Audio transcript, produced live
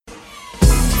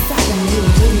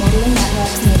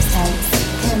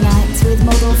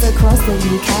across the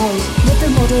UK with the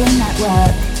Modelling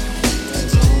Network.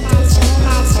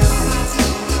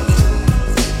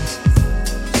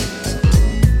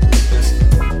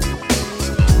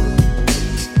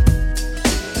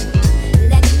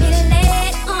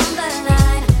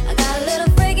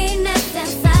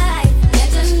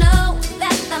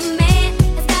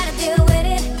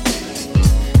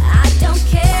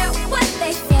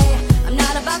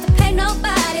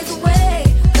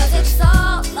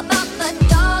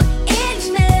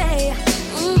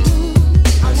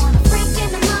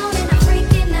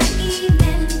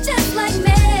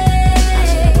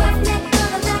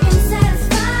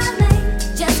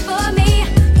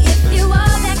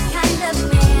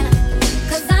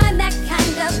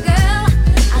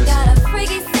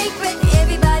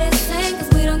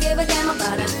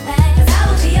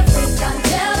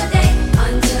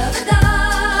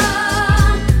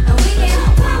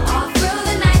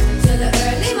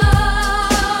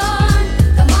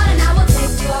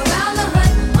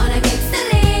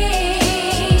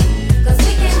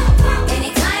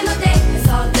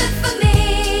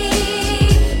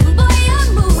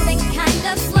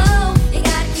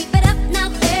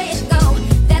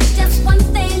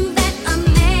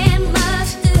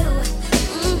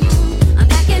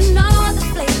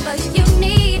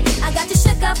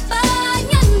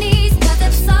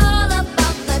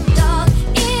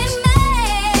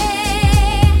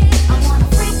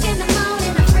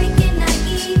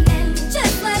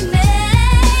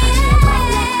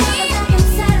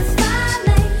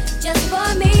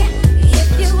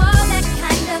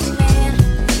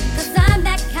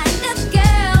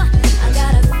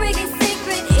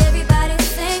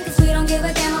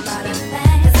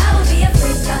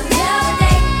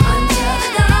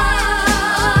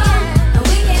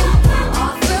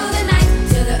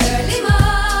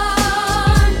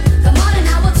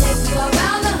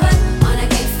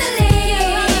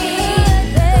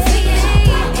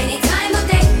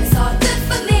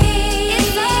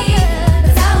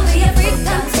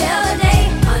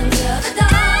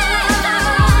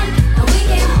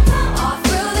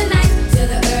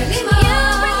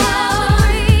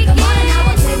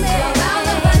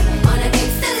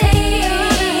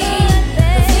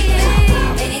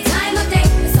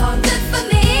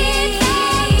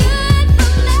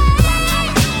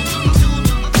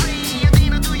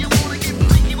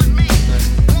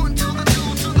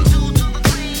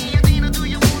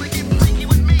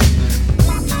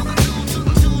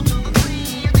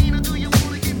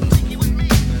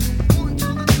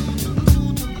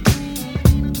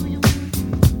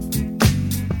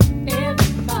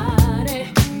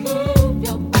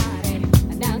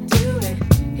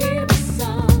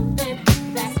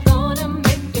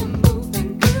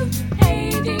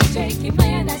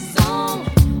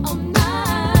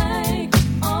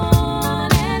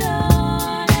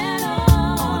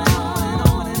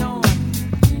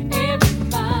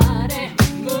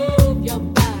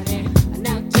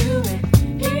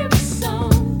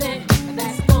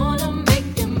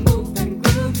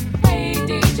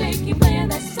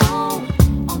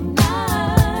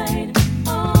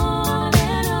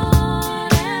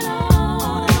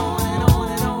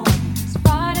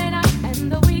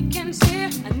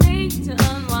 Need to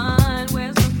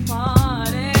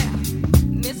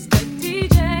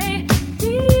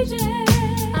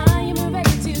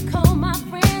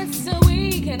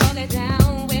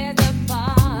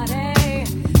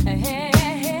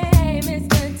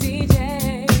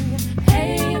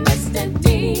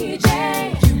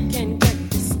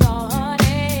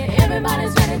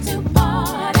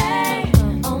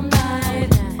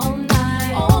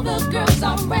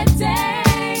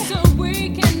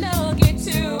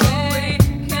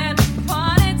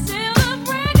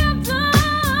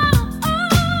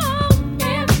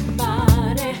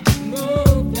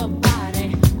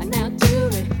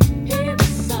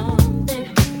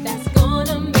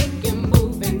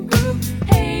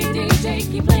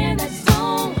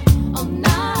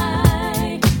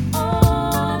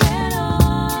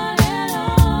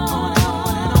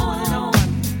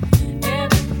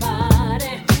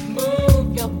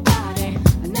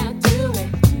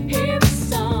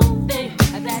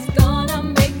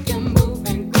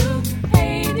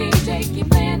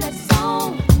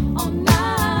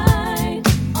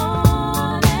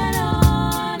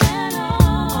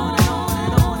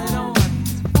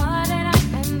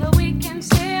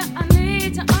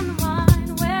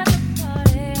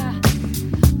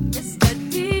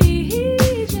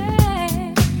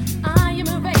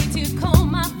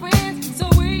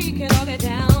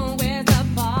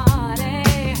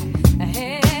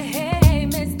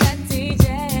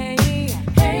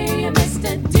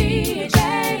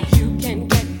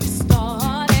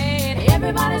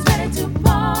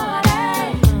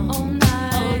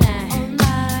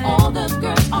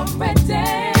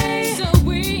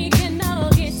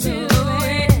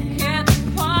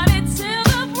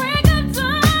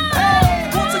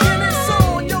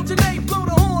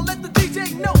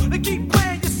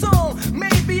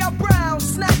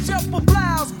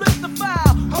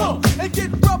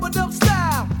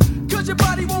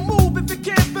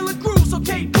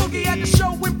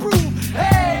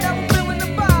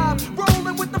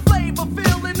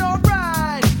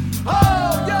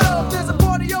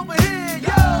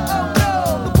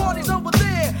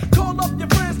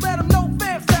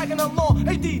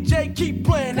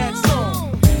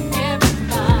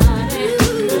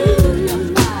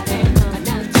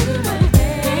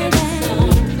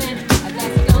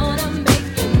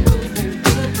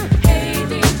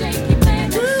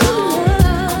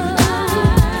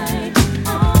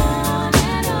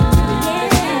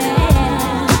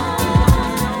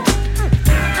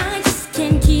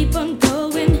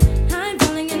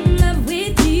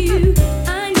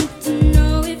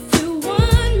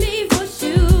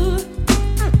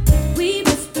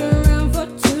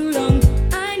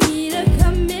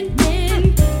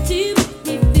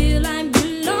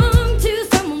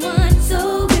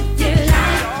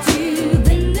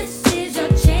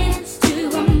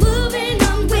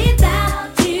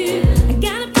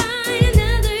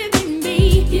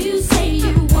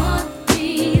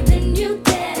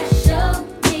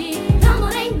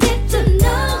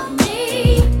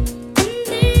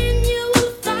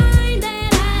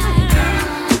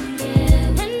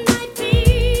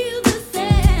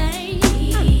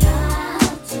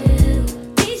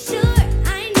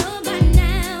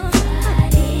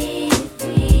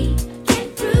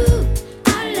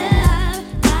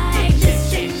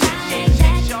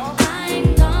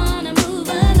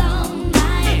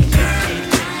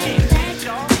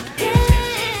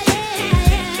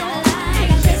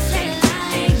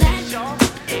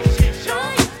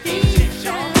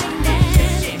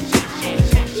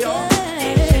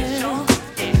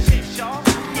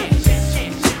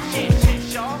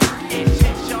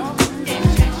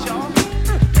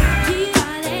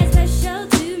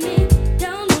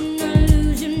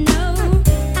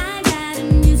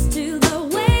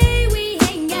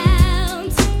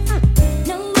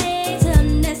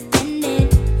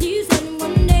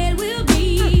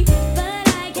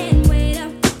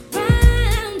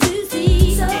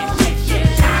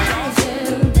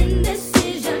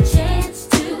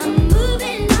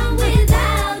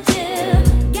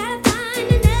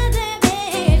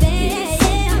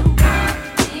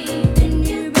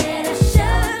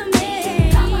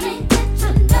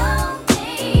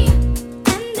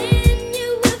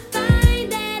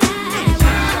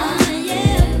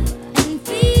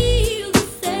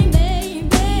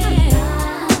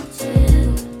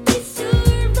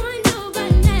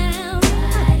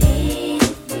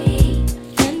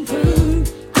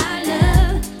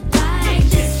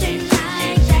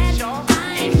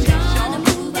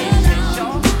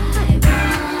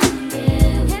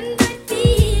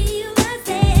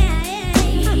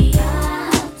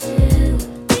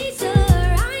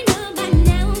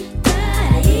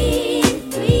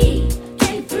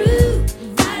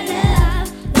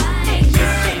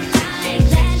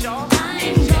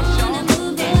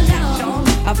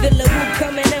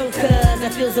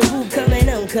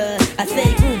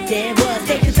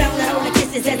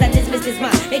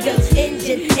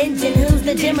engine, who's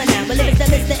the Gemini? Well, if it's the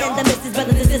Mr. and the Mrs.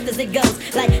 Brothers and sisters, it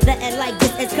goes like that and like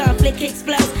this as conflict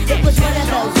explodes. It was one of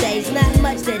those days, not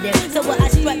much to do. So I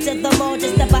struck to the mall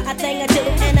just to buy a thing or two.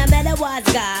 And I met a wise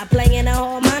guy playing a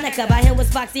harmonica. By him was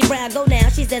Foxy Brown. Go now,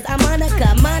 she says, I'm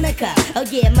Monica. Oh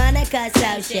yeah, Monica,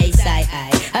 so she say,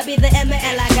 I be the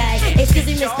M-L-I-K. Excuse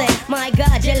me, mister, my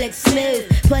God, you look smooth.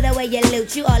 Put away your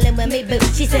loot, you all in with me, boo.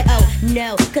 She said, oh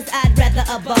no, cause I'd rather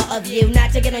a bar of you.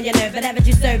 Not to get on your nerve, but haven't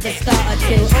you served a star or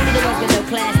two? Only the ones with no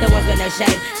class, the ones with no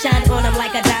shame. Shine on them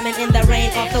like a diamond in the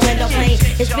rain. Off the window pane,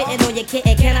 it's written on your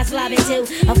kitten. Can I slob it too?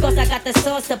 Of course I got the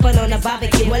sauce to put on the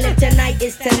barbecue. Well, if tonight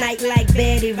is tonight like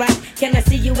Betty Wright, can I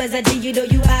see you as a G? You know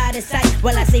you out of sight.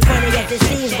 Well, I say funny as it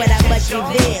seems, but I must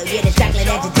reveal. Yeah, the chocolate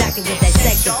that you're jocking with that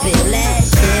sex appeal.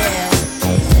 Let's chill.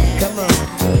 Come on.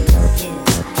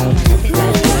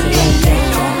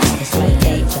 It's like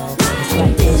Dayton. It's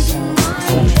like this. It's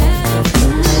like that.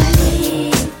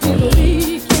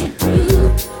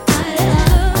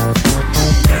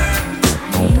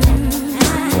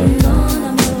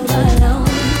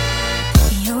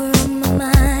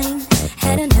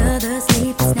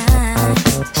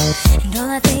 And all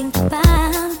I think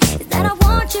about is that I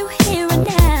want you here and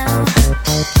now.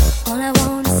 All I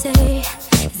wanna say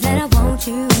is that I want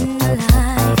you in my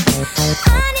life. I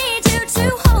need you to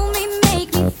hold me,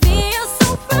 make me feel so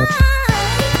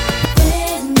right.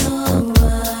 There's no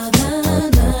other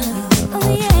love. Oh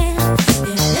yeah,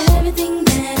 there's everything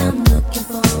that I'm looking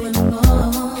for and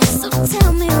more. So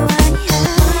tell me why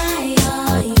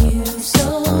are you so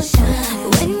shy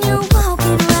when you're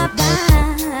walking right by?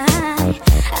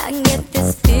 I get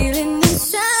this feeling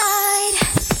inside.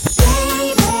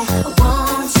 Baby, I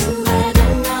want you, but I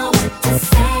don't know what to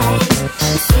say.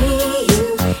 I see you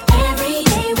every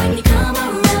day when you come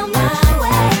around my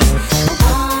way. I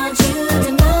want you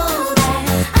to know that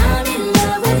I'm in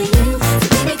love with you. So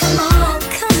baby, come on,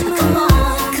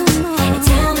 and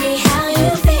tell me how you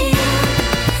feel.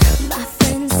 My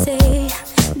friends say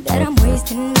that I'm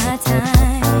wasting my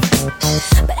time,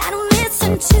 but I don't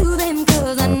listen to them,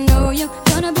 cause I know you're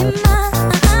gonna be mine.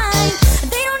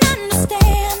 They don't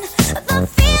understand the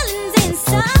feelings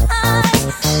inside.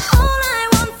 All I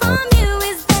want from you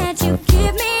is that you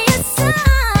give me a sign.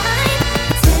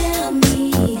 Tell me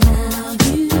how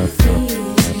you feel.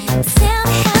 Tell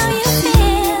me how you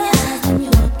feel. When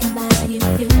you're walking by, you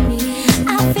feel me. I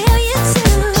feel you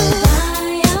too. Why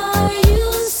are you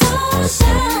so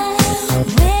shy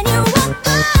when you walk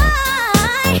by?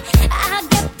 I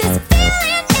get this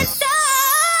feeling inside.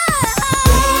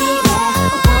 Baby, I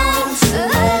want you,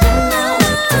 but I don't know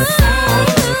what to say.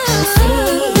 I see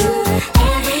you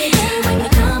every day when you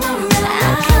come around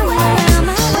my way. I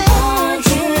want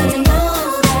you to know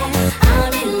that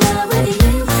I'm in love with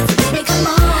you. So baby, come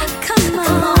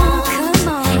on,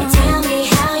 and tell me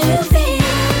how you feel.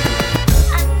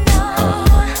 I know.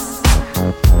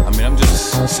 I mean, I'm just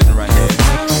sitting right here,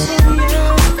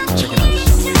 checking out this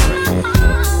young lady right here.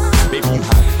 Baby, you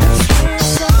hot.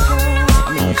 I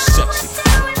mean, you sexy.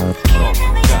 Oh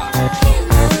my God.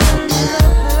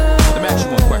 Let me ask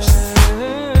you one question.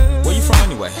 Where you from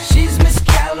anyway? She's Miss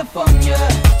California,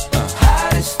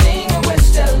 hottest thing in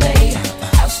West LA.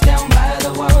 House down by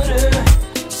the water,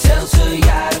 sells her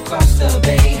yacht across the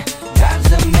bay.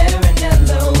 Drives a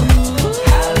Maranello,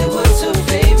 Hollywood's her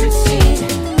favorite scene.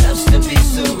 Loves to be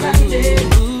surrounded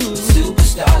with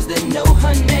superstars that know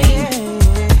her name.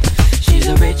 She's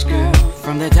a rich girl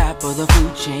from the top of the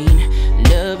food chain.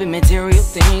 Loving material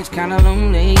things, kinda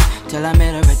lonely. Till I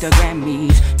met her at the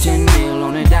Grammys. 10 mil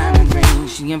on a diamond ring.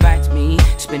 She invites me,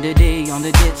 spend a day on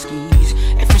the jet skis.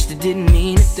 At first it didn't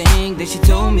mean a thing. Then she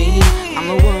told me I'm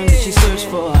the one that she searched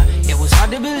for. It was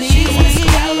hard to believe. She's Miss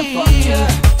California,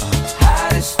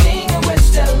 hottest thing in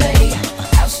West LA.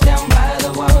 House down by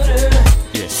the water,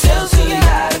 sells her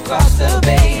yacht across the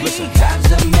bay.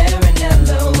 Drives a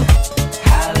Maranello,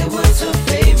 Hollywood's her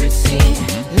favorite scene.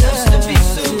 Loves to be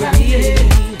surrounded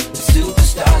with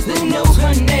superstars that know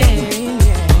her name.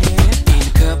 In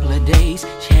a couple of days,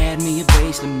 she had me a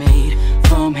bracelet made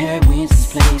from Harry Winston's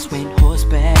place. Went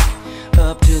horseback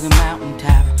up to the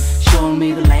mountaintop, showing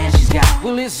me the land she's got.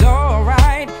 Well, it's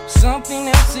alright, something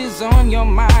else is on your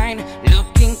mind.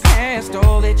 Looking past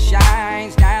all that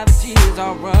shines, now the tears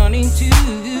are running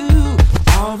too.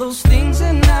 All those things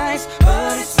are nice,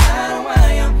 but it's not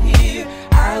why I'm here.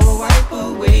 I will wipe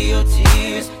away your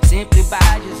tears simply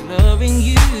by just loving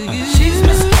you. She's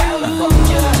Miss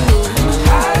California,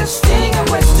 hottest thing in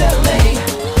West LA.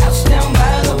 House down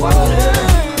by the water,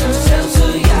 sells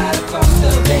her yacht across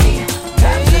the bay.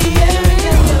 Drives a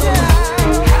Maranello,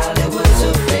 Hollywood's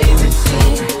her favorite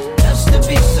scene. Loves to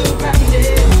be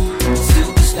surrounded with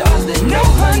superstars that know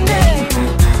her name.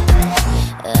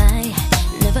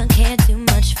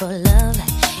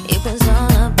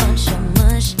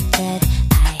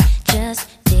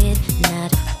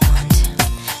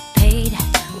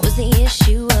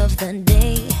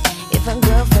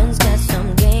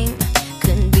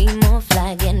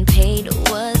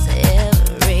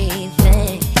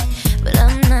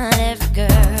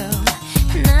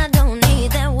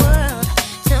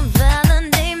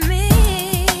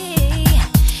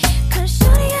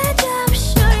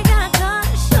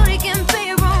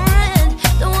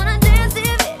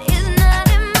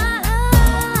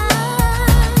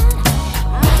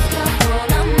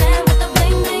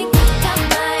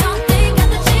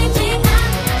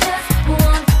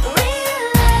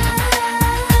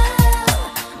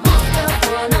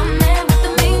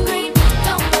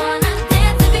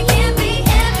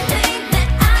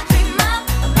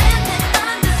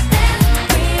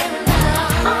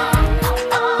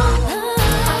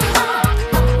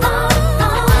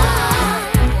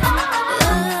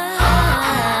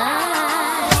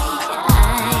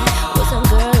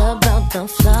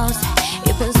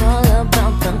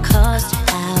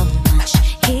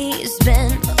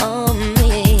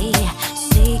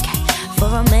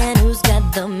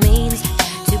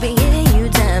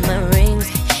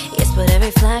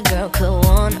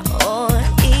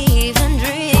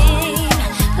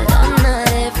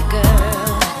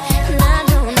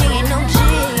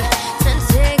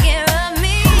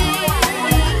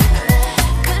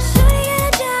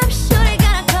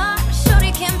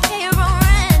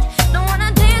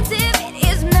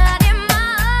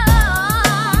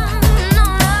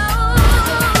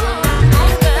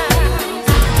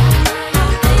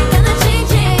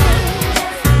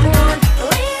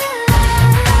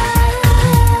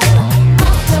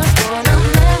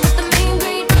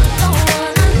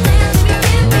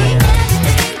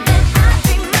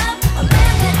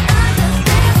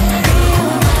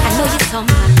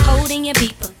 and your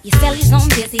beeper. Your celly's on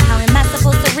busy, how am I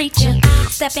supposed to reach you?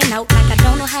 Stepping out like I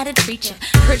don't know how to treat you.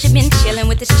 Heard you been chillin'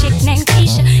 with this chick named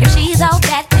Keisha. If she's all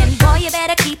that, then boy, you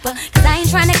better keep her. Cause I ain't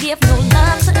tryna give no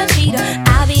love to a cheater.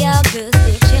 I'll be all good,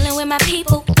 still chillin' with my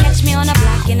people. Catch me on the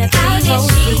block in a 3-4.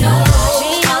 She knows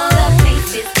all the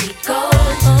places we go,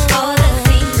 all the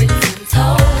secrets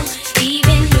untold.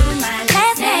 Even knew my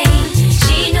last name.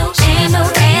 She knew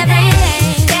everything.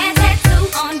 That tattoo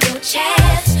on your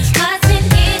chest must been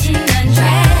hidden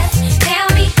undressed. Tell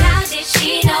me, how did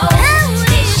she know?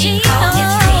 Did she call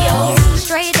his Rio?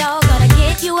 Stray dog, gotta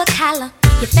get you a collar.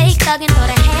 You fake thuggin', thought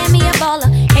I had me a baller.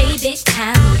 Hey, big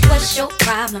time, what's your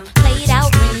problem? Played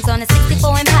out rings on a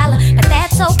 64 Impala, but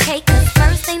that's okay, cause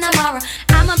first thing tomorrow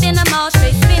I'm up in the mall,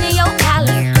 straight spinning your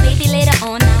collar. Maybe later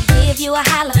on I'll give you a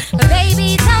holler, but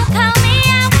baby, don't call me,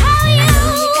 I'll call you. I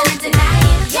know you're gonna deny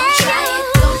it, don't try it,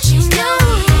 don't you know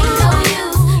you.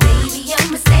 Baby, you're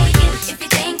mistaken if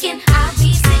you're thinking I'll be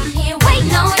sitting here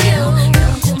waiting on you.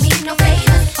 Don't do me no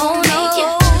favors, oh no.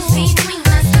 Choose between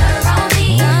us, her or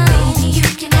me. Baby, you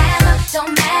can have her,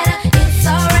 don't matter, it's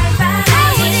alright by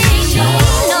me. She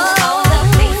knows all the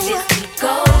places we go,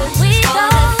 all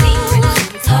the secrets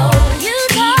untold.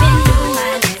 Even knew my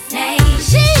last name.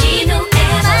 She knew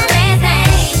everything.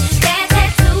 That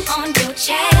tattoo on your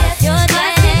chest must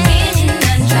have been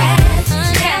undressed.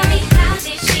 Tell me, how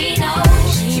did she know?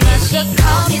 Did she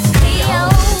call Miss Cleo?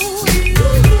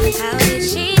 How did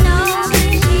she know?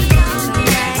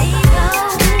 Somebody go.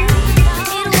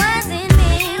 It wasn't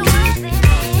me.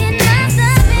 It must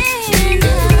have been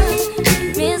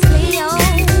Miss Cleo.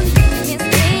 Miss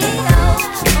Cleo.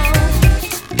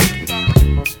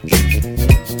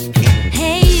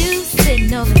 Hey, you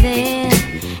sitting over there.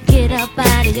 Get up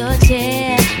out of your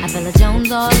chair. I feel a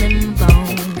Jones all in my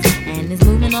bones, and it's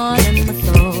moving all in my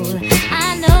soul.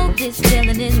 I know this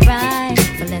feeling is right,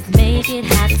 so let's make it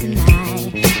hot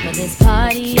tonight. But this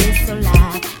party is so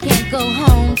loud, can't go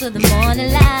home till the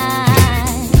morning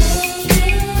light.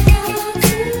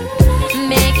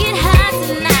 Make it hot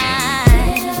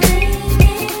tonight.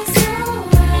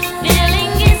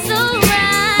 Feeling is so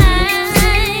right.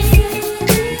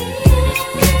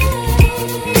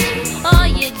 All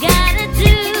you gotta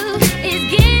do is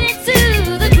get into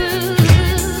the groove.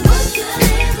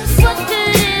 What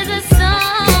good is a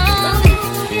song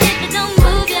if it don't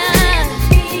move ya?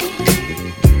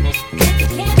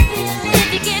 If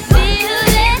you can't feel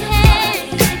it,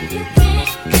 if you can't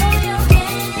throw your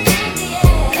hands in the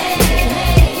air.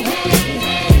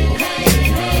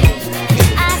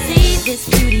 I see this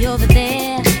beauty over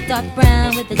there, dark brown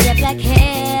with the jet black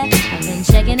hair. I've been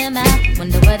checking him out,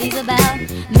 wonder what he's about.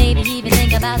 Maybe even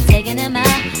think about taking him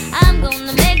out. I'm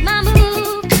gonna make my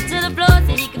move to the floor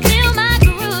so he can feel my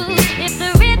groove. If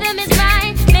the rhythm is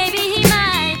right, maybe he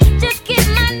might just get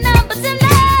my number tonight.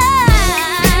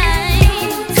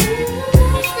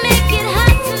 Make it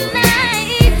hot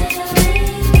tonight.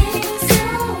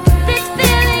 This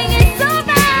feeling is so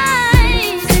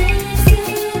right.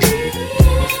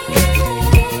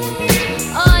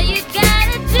 All you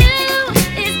gotta do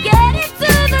is get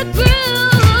into the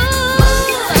groove.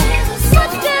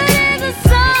 What good is a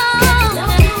song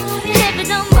if it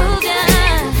don't move ya?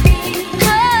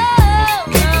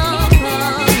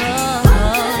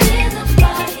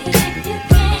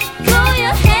 Throw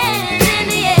your hands in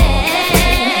the air.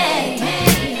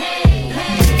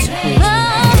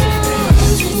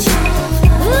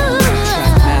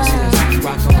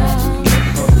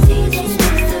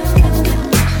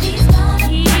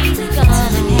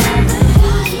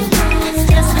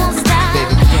 Just won't stop.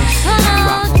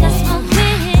 Just won't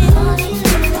quit.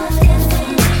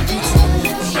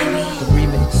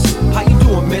 How you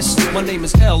doing, miss? My name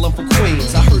is L, I'm from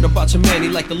Queens. I heard about your man, he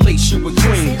like the late shoe with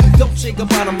cream. Dolce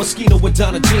Gabbana Moschino with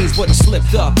Donna jeans, but he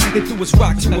slipped up and threw his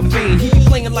rock to a fiend. He be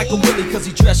playing like a willy cause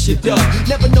he dressed shit up,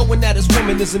 never knowing that his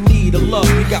woman is in need of love.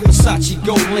 He got Versace,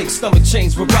 gold link, stomach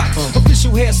chains with rock.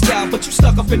 Official hairstyle, but you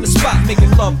stuck up in the spot.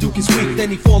 Making love, Duke is weak, then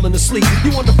he falling asleep.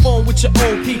 You on the phone with your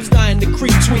old peeps, dying to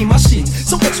creep between my sheets.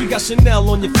 So much you got Chanel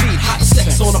on your feet. Hot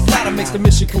sex on a platter makes the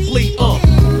mission complete. I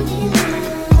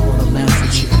wanna laugh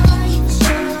with you.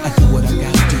 I do what I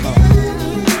gotta do. I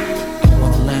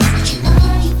wanna laugh with you. I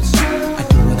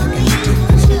do what I gotta do.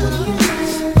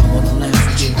 I wanna laugh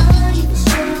with you.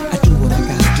 I do what I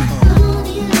gotta do.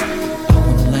 I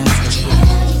wanna laugh with you.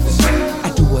 I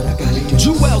do what I gotta do.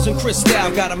 Jewels and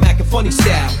Cristal got a Mac and fun money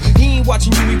style. He ain't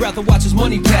watching you, he rather watch his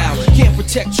money pal. Can't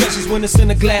protect treasures when it's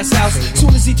in a glass house. Soon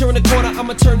as he turn the corner,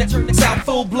 I'ma turn that out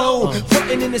full blown.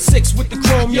 Frontin' in the 6 with the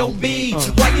chrome, yo B.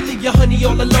 Why you leave your honey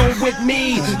all alone with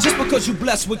me? Just because you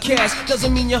blessed with cash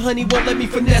doesn't mean your honey won't let me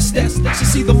finesse that. You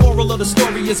see, the moral of the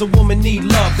story is a woman need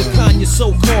love, the kind your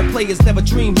so-called players never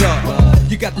dreamed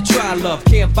of. You got to try love,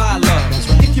 can't buy love.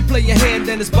 If you play your hand,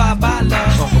 then it's bye-bye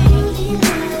love.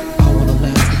 I wanna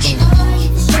laugh with you.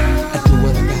 I do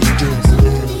what I gotta do.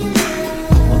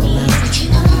 I wanna laugh with you.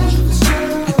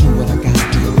 I do what I gotta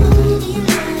do.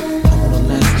 I wanna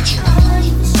laugh with you.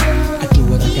 I do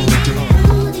what I gotta do.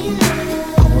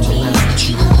 I wanna laugh with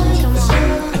you.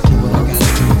 I do what I gotta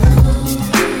do.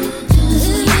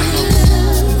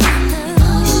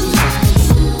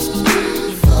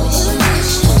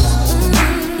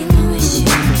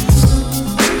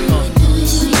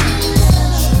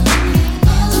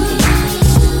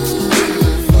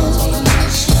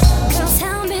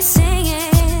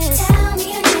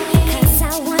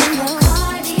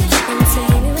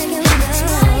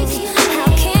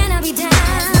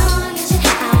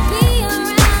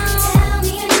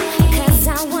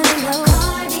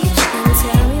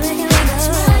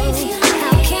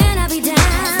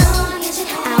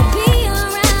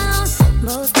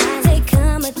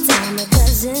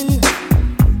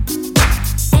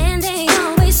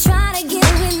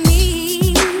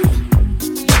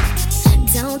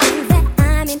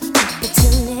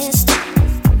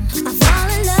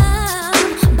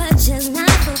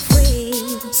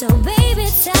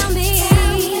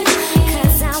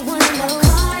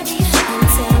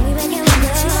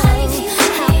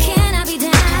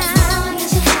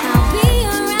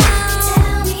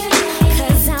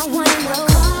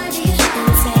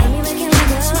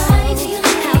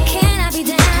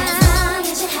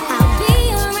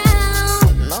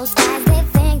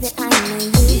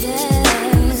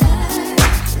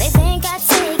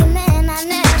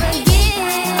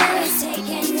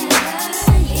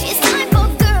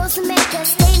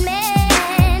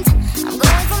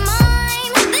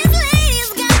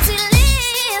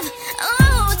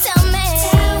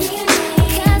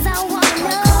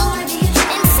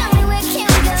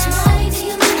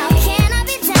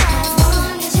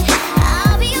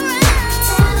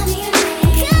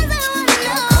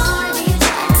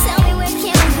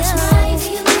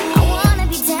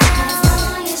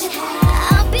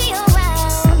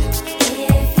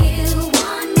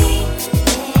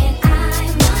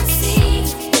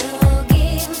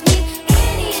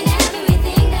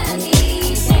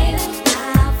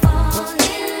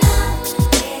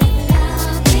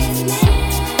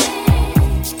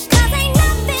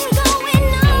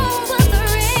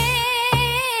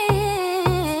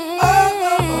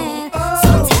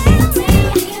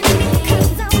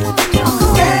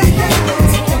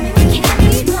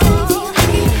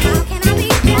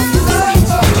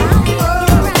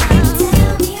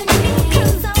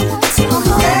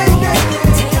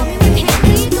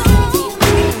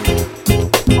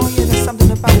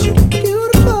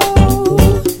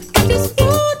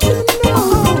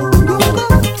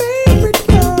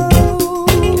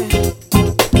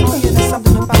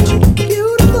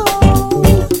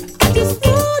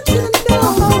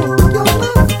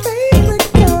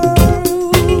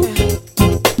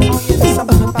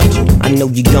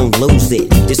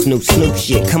 This new Snoop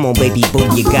shit, come on baby boo,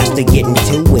 you got to get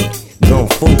into it. Going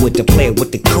forward to play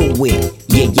with the cool wit.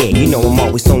 Yeah, you know I'm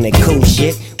always on that cool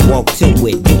shit. Walk to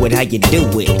it, do it how you do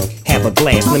it. Have a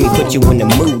glass, let me put you in the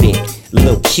mood.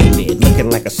 Little cutie, looking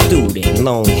like a student.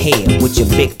 Long hair with your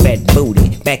big fat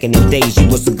booty. Back in the days, you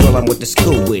was the girl I went to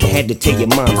school with. Had to tell your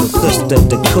mom or sister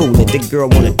to cool it. The girl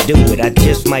wanna do it, I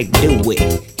just might do it.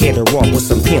 Hit her off with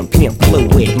some pimp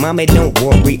fluid. Mommy, don't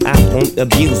worry, I won't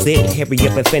abuse it. Hurry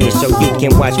up and finish so you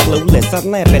can watch Clueless. I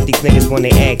laugh at these niggas when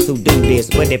they ask who do this,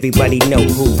 but everybody know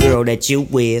who girl that you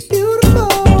is. Beautiful.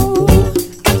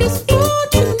 I just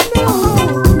want you to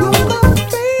know you're my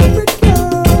favorite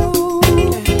girl.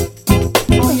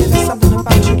 Oh yeah, there's something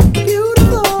about you.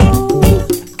 Beautiful.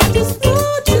 I just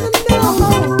want you to know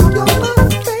you're my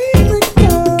favorite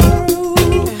girl.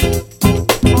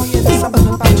 Oh yeah, there's something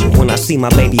about you. When I see my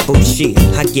baby boo shit,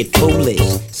 I get foolish.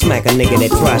 Smack a nigga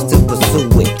that tries to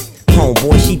pursue it.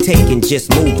 Homeboy, she taking, just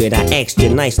move it. I asked you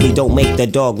nicely, don't make the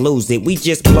dog lose it. We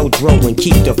just blow dro and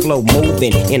keep the flow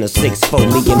moving. In a 6'4",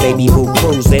 me and baby boo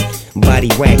cruising. Body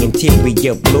wagging,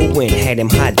 interior blueing. Had him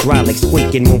hydraulic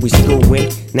squeaking when we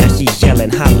screwing. Now she's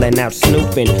yelling, hollering out,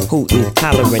 snooping, hooting,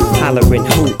 hollering,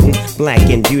 hooting. Black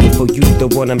and beautiful, you the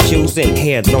one I'm choosing.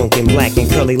 Hair long and black and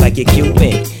curly like a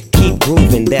Cuban. Keep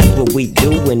grooving, that's what we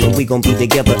doing, and we gon' be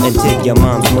together until your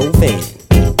mom's moving.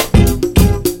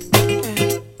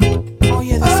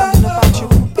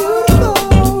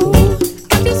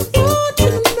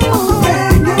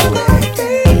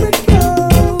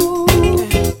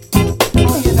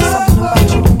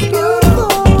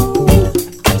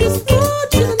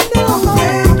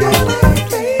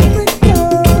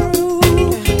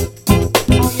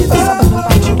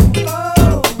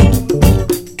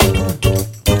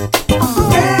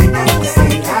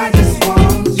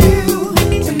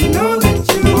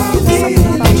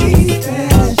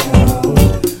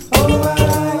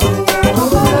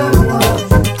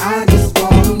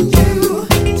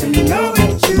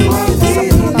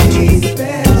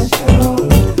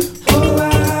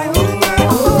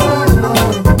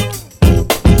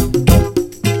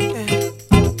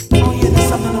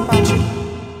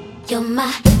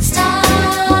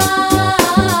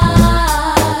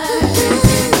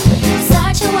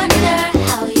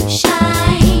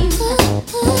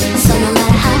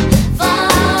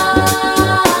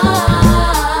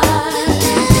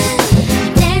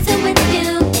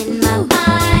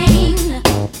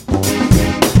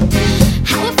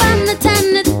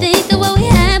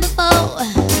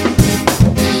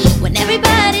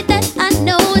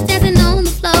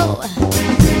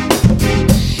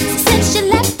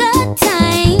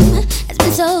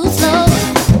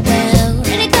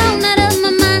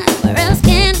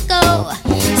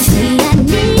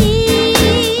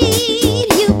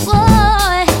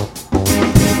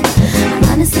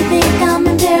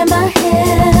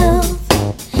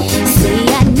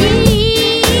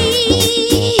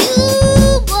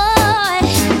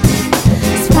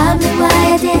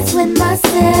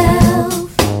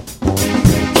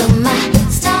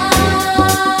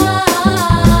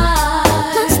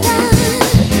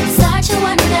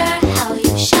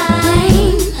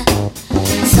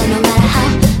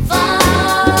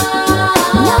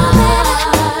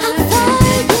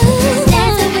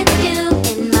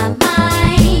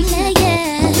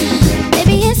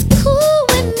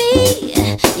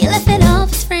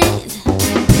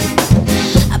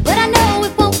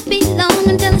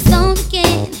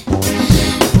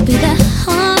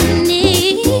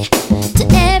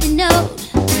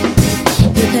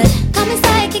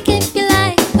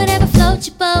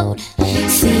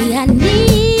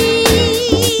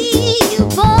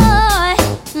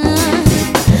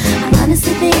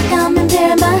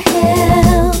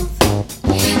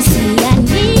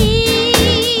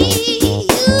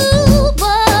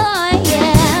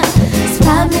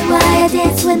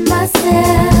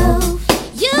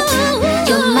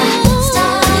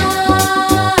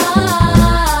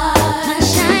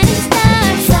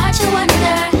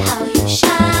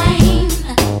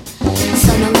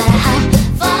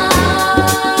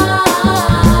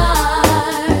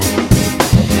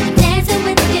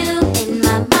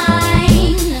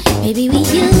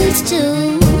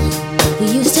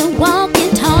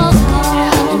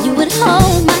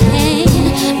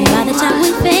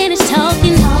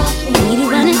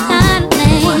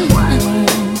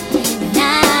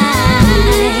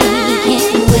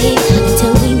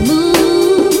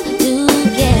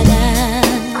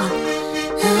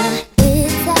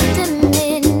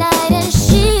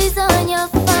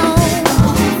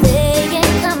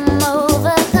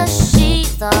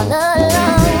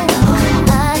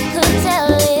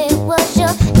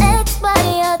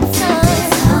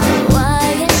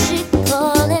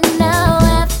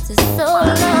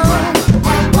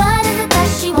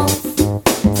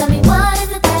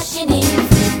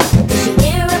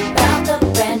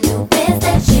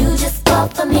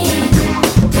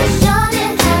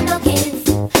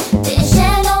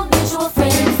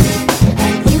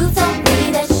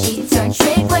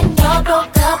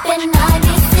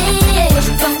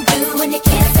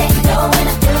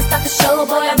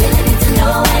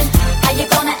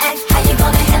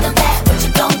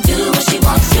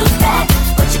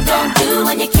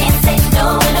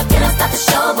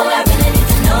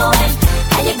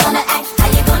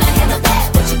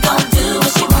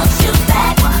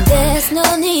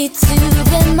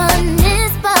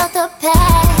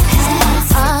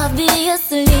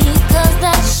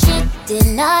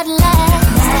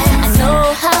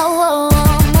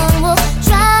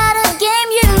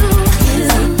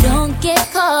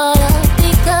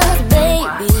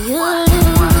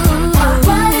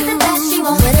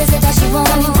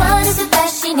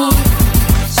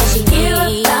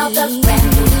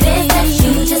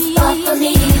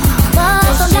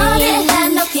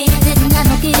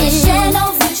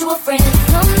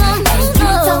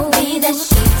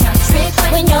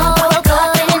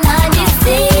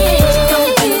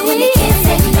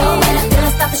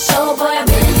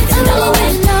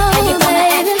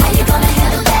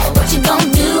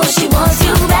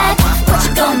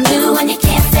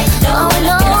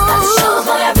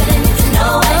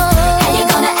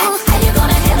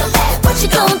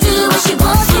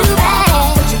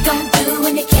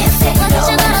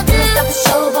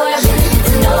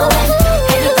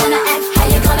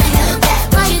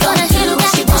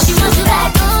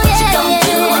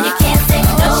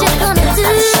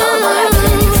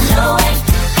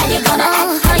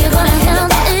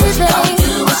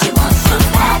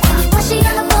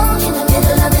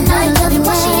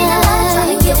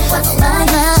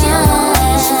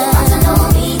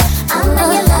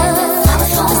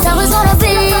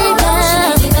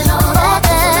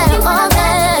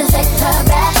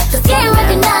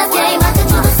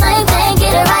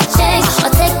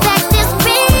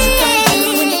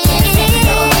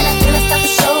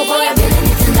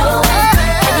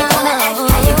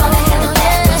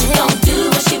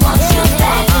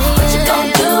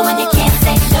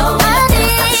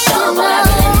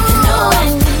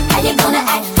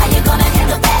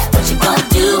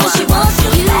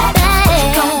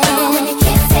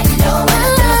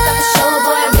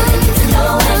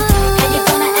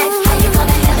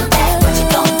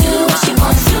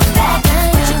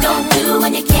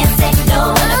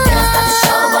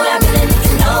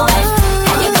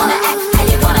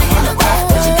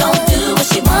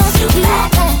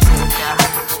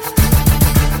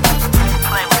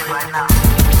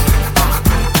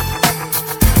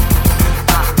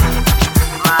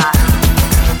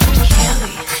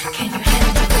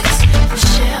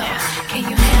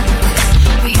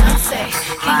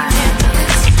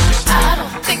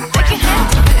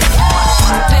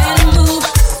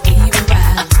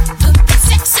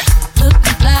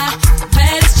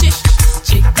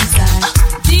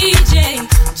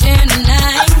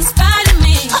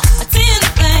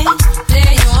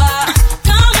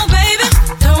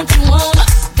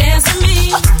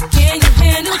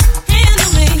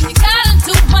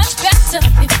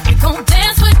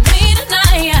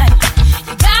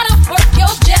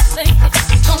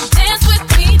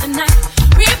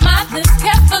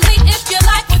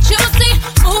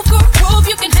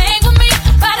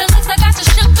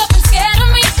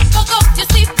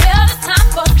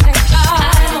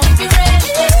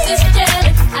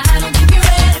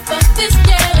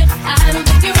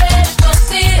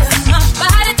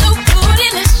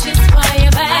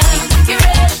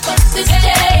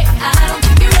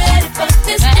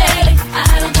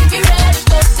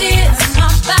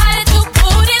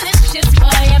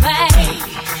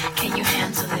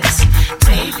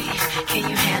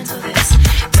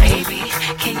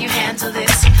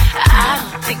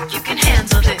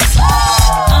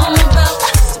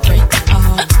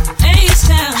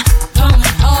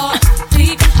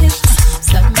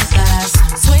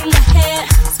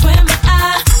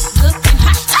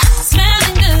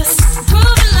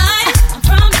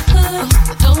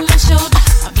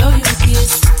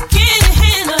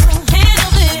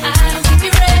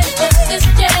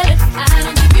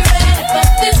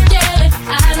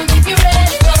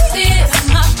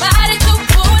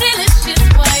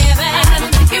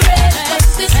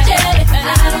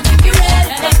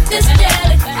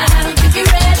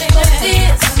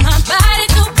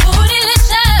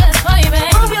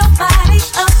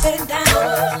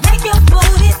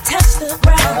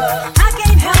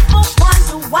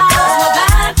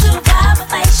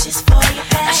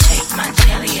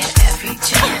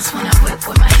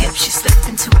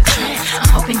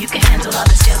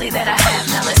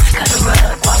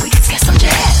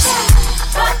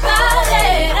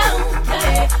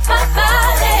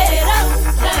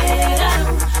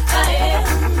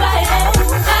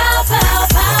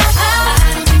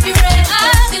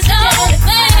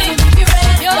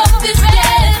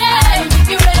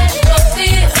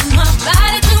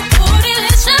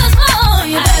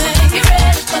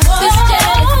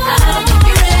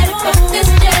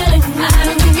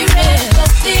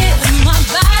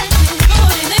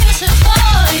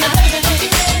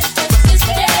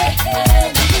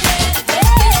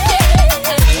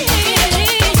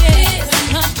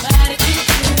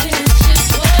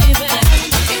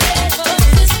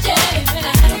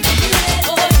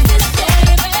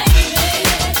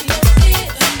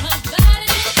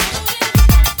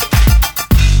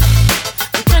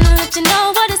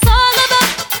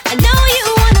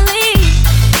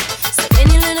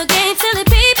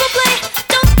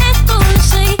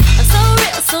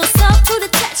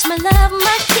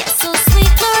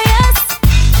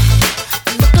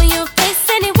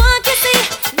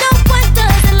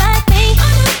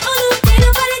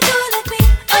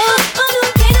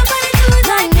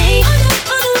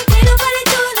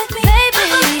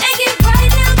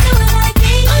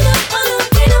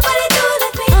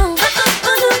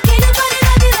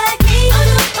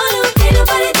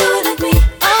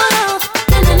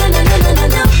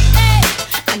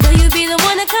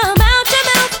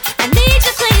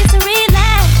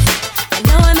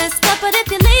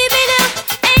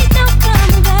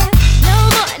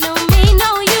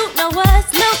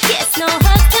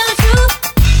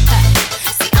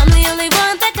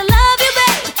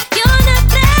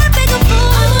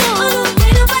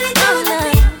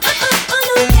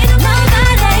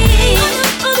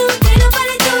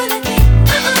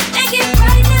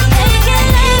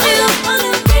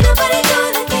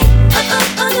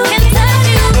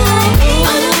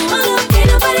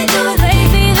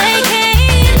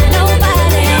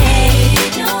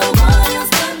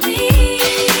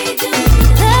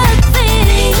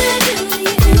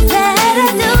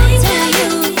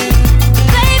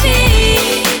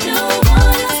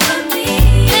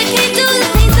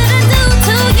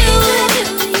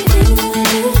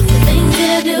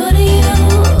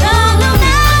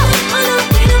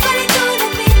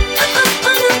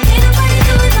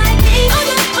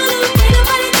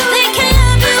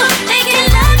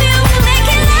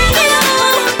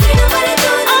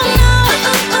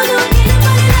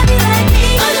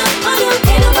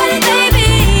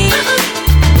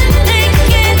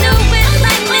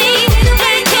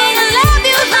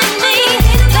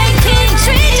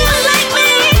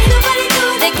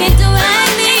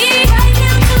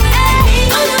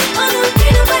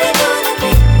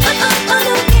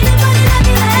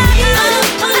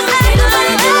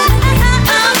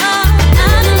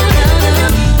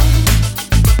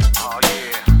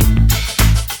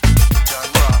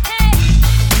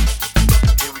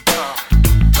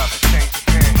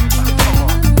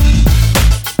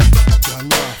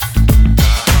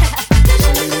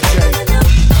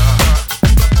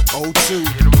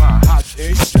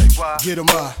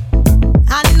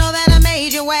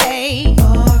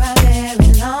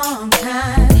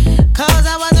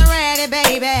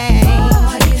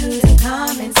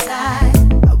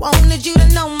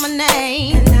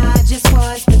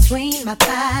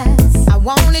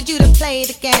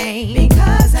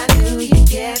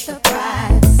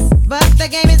 but the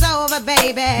game is over,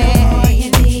 baby. No more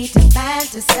you need to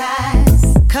fantasize.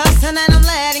 'Cause tonight I'm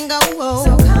letting go.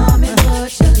 So come and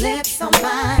put your lips on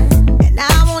mine, and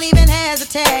I won't even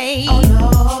hesitate. Oh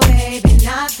no, baby,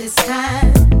 not this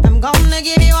time. I'm gonna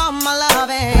give you all my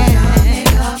loving. Gonna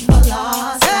make up for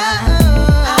lost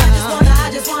time. I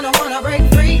just wanna break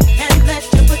free and let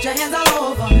you put your hands all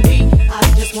over me. I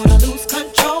just wanna lose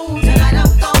control. Tonight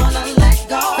I'm gonna let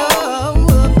go.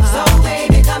 So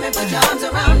baby, come and put your arms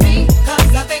around me,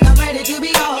 'cause I think I'm ready to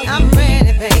be all. I'm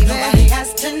ready, baby. Nobody has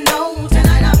to know.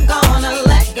 Tonight I'm gonna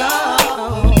let go.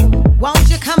 Won't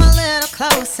you come a little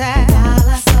closer? While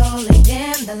I slowly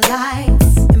dim the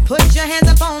lights and put your hands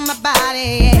up on my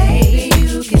body. Baby,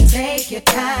 you can take your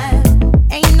time.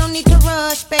 Ain't no need to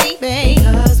rush, baby,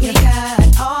 'cause we got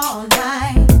all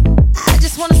night. I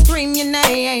just wanna scream your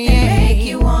name and make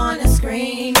you wanna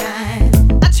scream mine.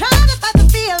 I try to fight the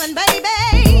feeling, baby.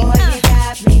 Boy, you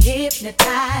got me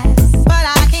hypnotized, but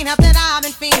I can't help that I've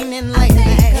been feeling lately.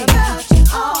 I think about you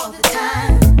all the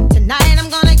time. Tonight I'm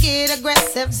gonna get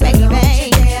aggressive, so baby. Don't you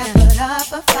dare put up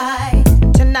a fight.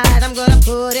 Tonight I'm gonna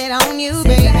put it on you, Sit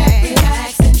baby. back,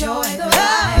 relax, enjoy the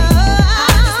ride.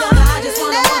 I just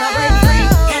wanna break free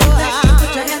and let you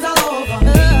put your hands all over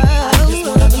me. I just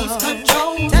wanna lose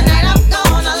control. Tonight I'm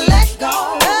gonna let go.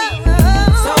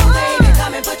 So baby,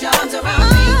 come and put your arms around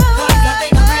me, 'cause I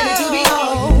think I'm ready to be all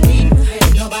you need.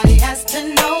 And nobody has to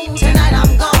know. Tonight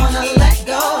I'm gonna let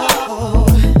go.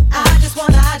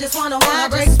 I just wanna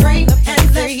break free and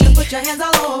let you put your hands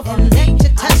all over me. Let you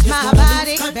touch my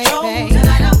body, baby.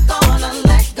 Tonight I'm gonna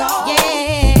let go.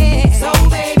 Yeah. So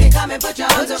baby, come and put your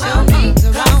arms around me,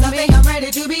 'cause I think I'm ready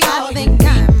to be all I think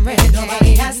I'm ready. and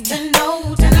nobody has to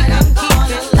know. Tonight I'm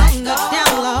gonna let go.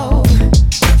 Down low.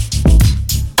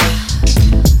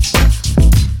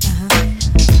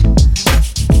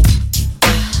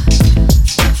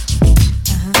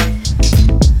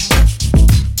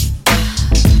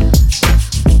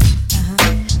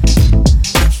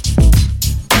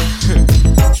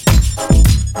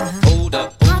 Hold up,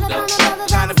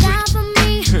 trying to breathe.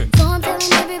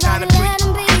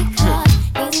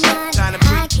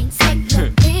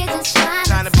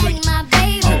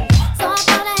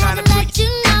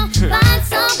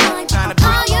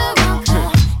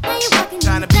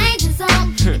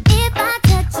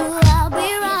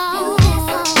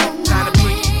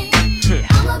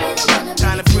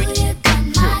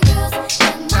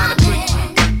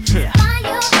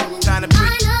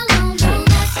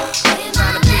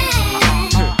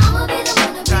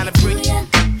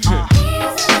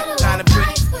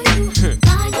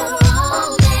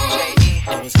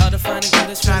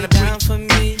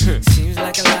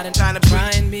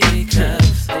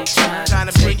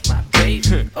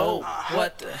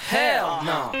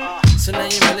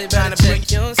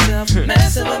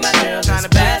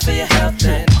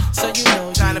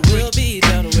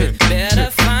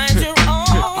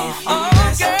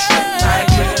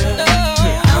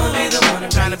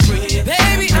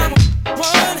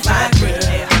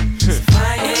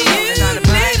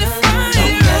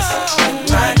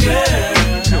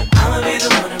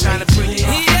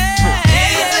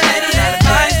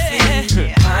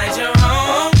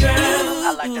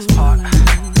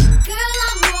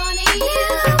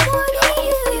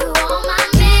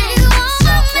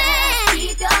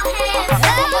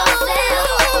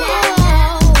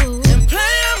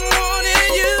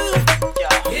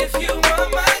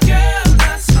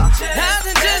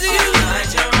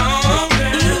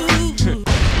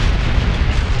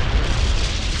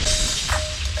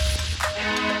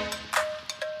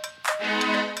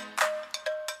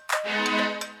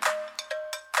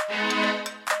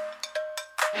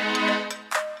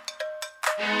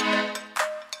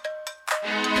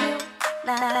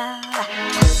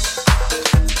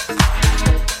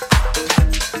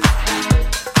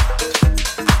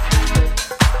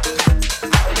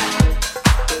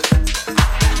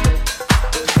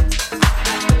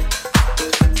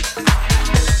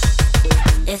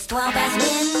 It's 12 past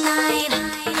midnight.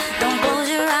 Don't close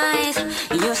your eyes.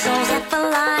 Your soul's up for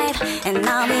life, and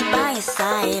I'll be by your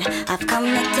side. I've come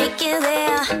to take you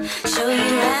there, show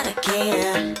you how to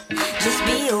care. Just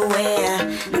be aware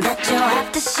that you'll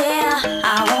have to share.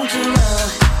 I want your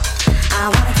love, I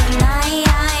want it tonight.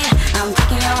 I'm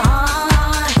taking your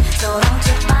heart, so don't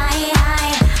you fight.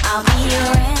 I'll be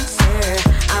your answer,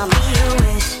 I'll be your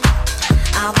wish,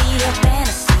 I'll be your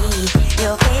fantasy,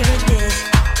 your favorite dish.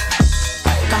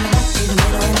 From the back to the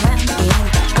middle and round again,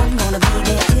 I'm gonna be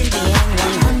there till the end,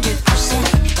 100%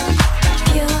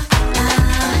 pure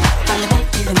love. From the back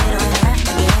to the middle and round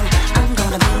again, I'm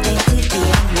gonna be there till the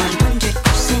end,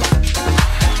 100%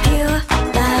 pure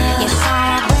love. You saw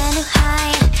a brand new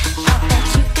high,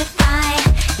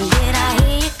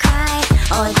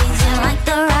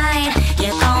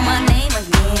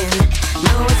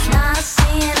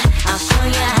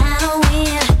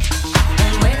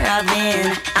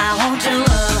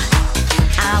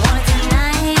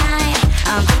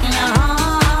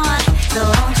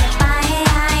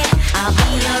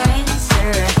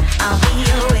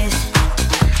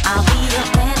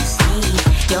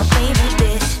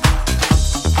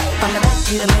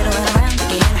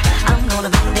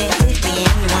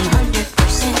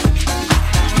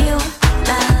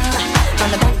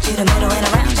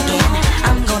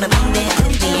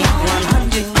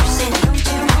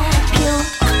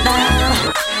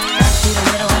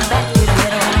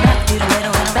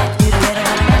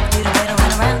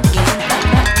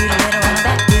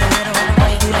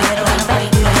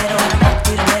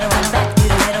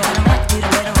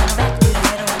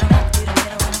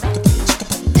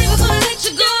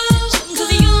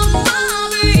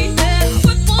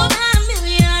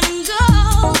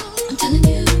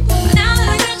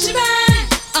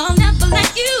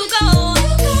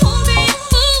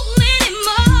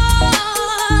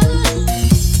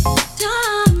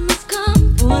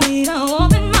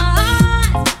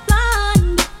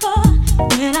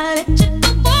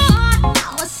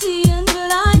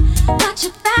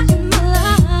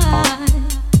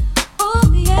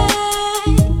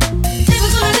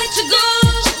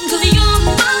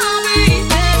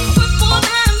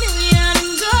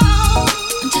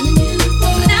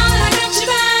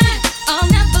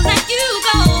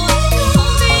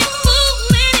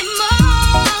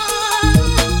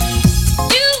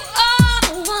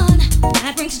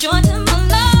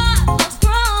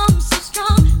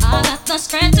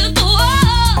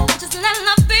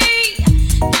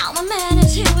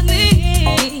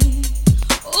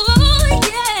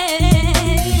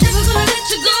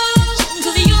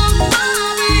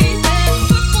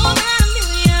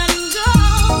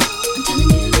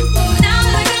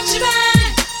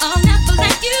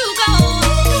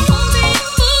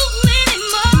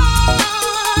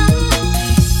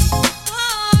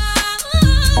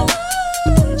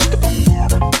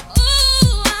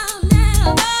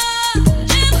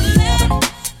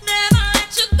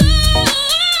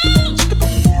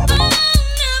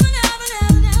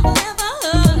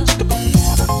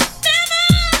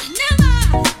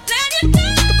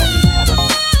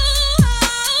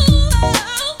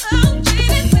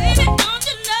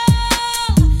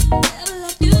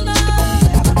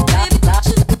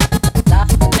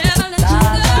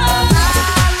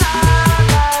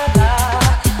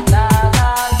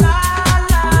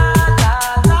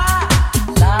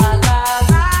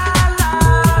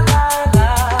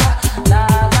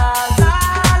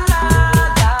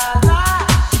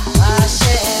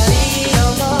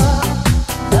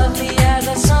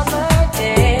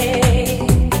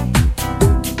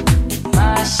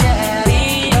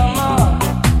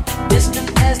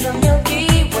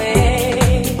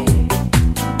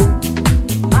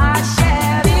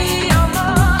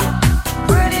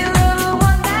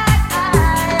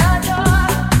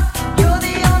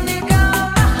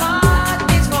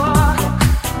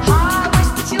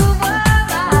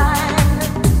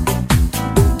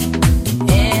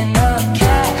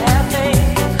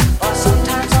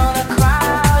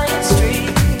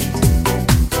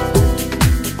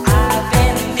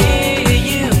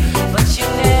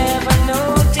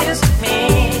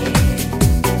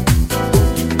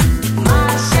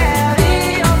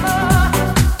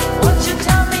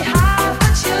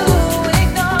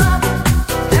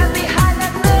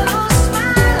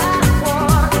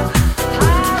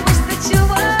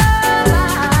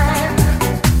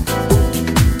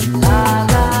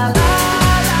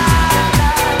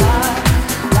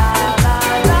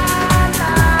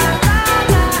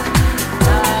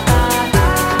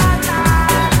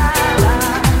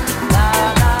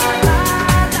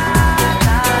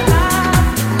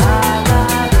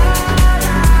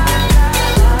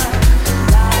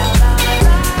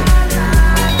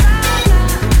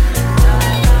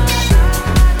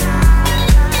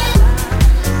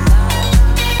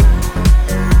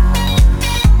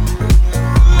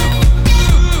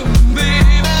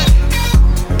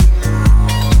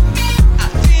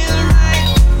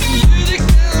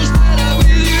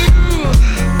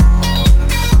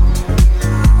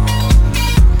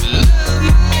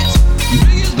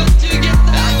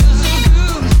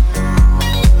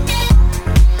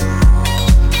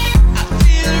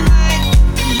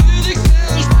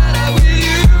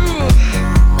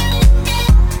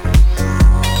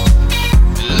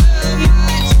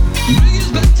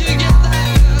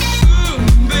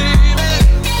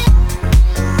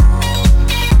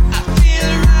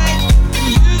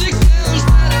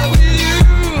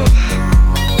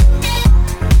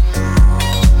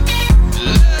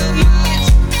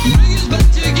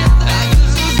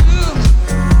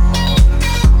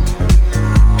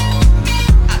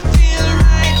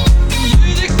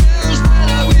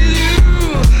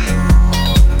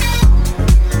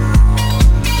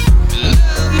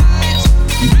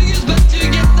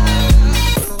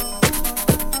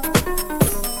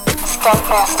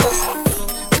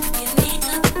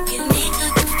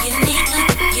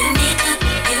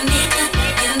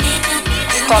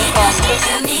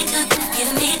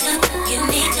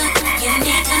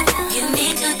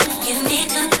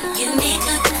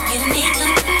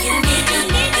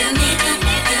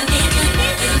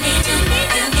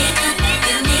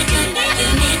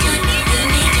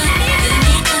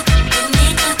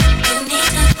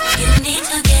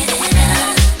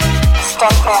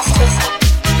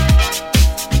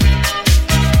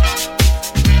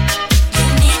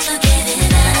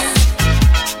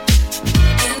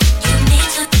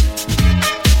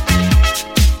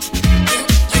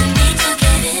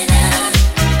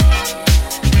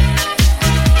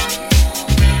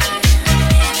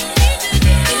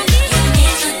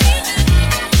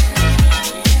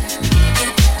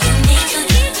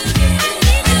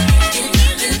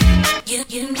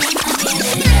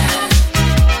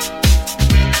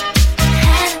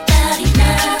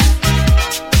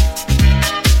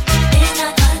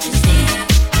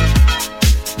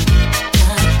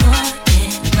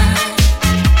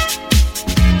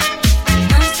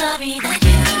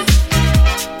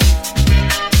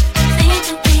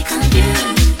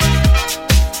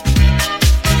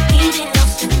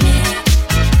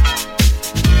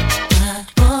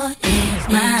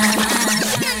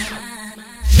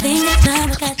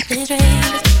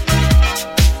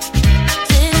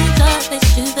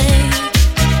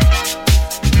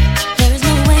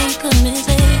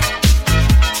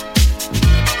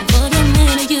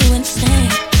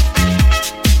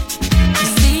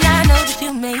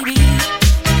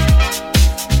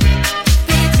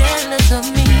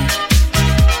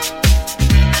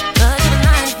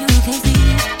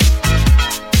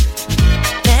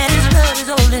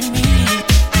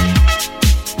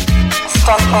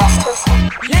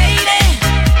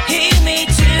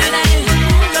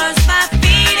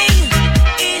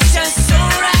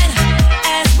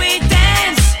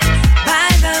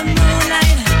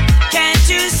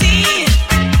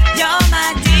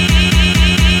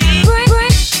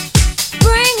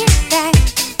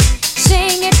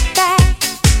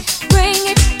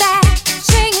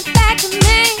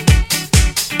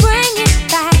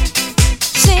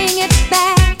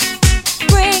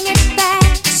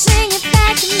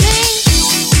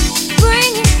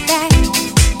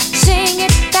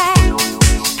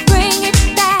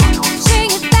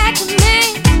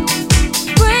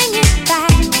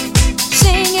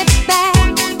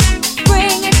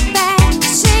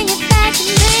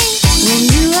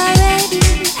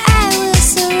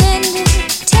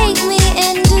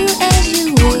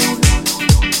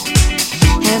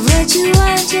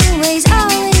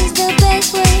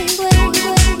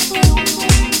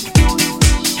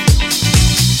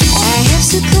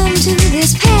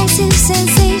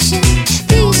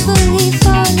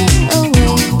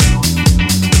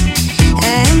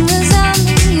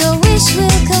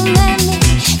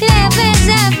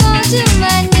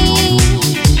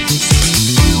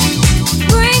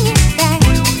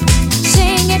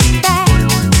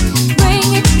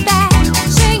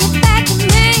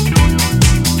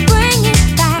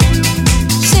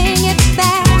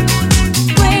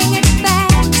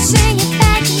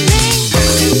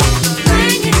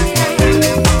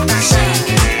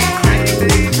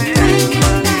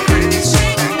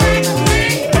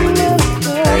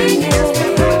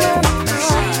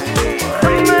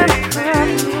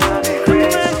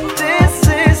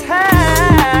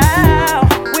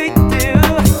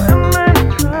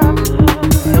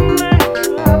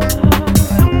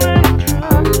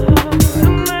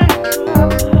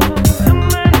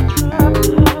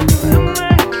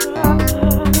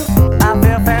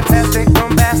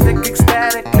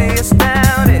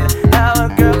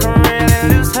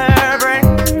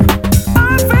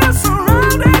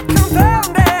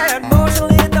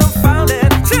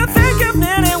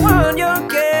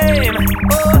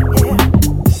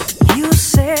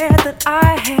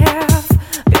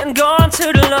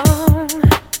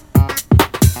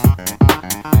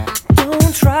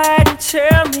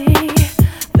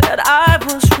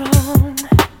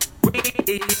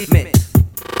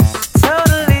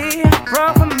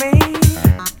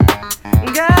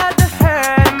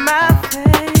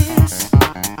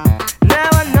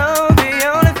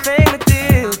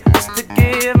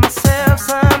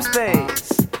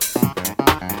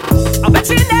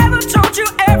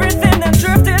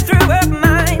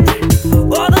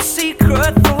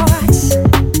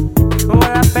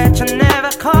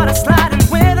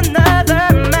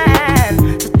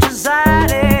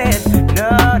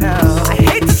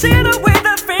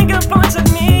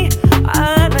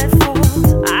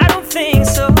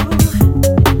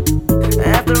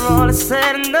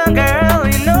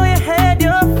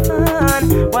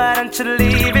 one should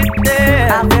leave it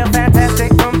there. I feel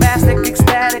fantastic, bombastic,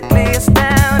 ecstatically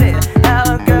astounded.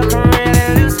 How a girl can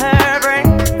really lose her brain.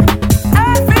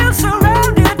 I feel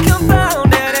surrounded,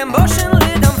 confounded,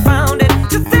 emotionally dumbfounded.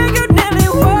 To think you nearly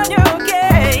won your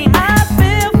game. I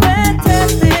feel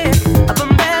fantastic,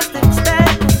 bombastic,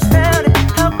 ecstatic, astounded.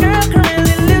 How a girl can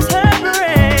really lose her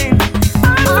brain.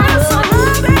 I feel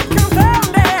surrounded,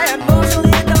 confounded,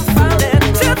 emotionally dumbfounded.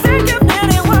 To think you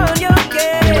nearly won your game.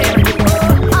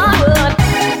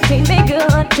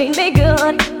 Treat me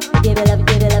good, give it love,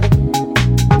 give it love,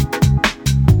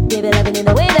 give it love in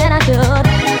the way that I should.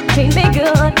 Treat me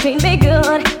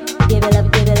good, give it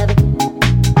love, give it love,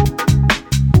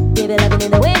 give it love in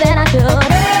the way that I should.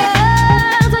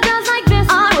 Girls are just like this,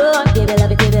 I would give it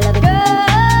love, give it love.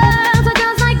 Girls are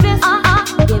just like this,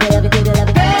 give it love, give it love.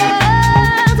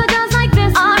 Girls are just like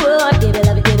this, I would give it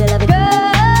love, give it love.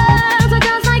 Girls are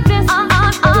just like this,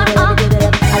 give it love, give it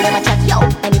love. I'll let my chat, yo,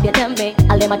 and if you tell me,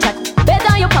 I'll let my chat.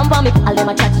 Better you come for me, I'll let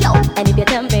my chat, yo. And if you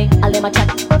tell me, I'll let my chat.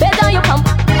 Better you come,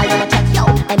 I'll let my chat, yo.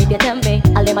 And if you tell me,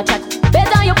 I'll let my chat.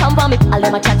 Better you come for me, I'll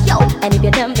let my chat, yo. And if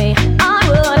you tell me, I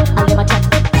would, I'll let my chat.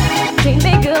 Treat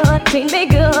me good,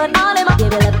 I'll let my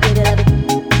give it love, give it love.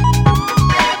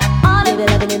 I'll give it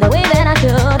love in the way that I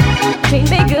should. Treat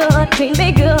me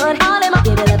good, I'll let my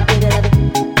give it love, give it love.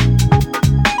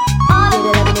 I'll give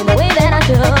it love in the way that I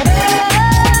should.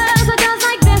 Girls are just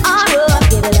like this, I would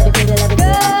give it love, give it love.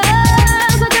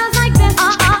 Girls are just like this,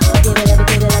 give it love,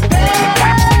 give it love.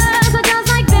 Girls are just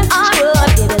like this, I would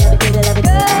give it love, give it love.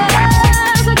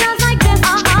 Girls are just like this,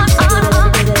 give it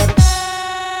love, give it love.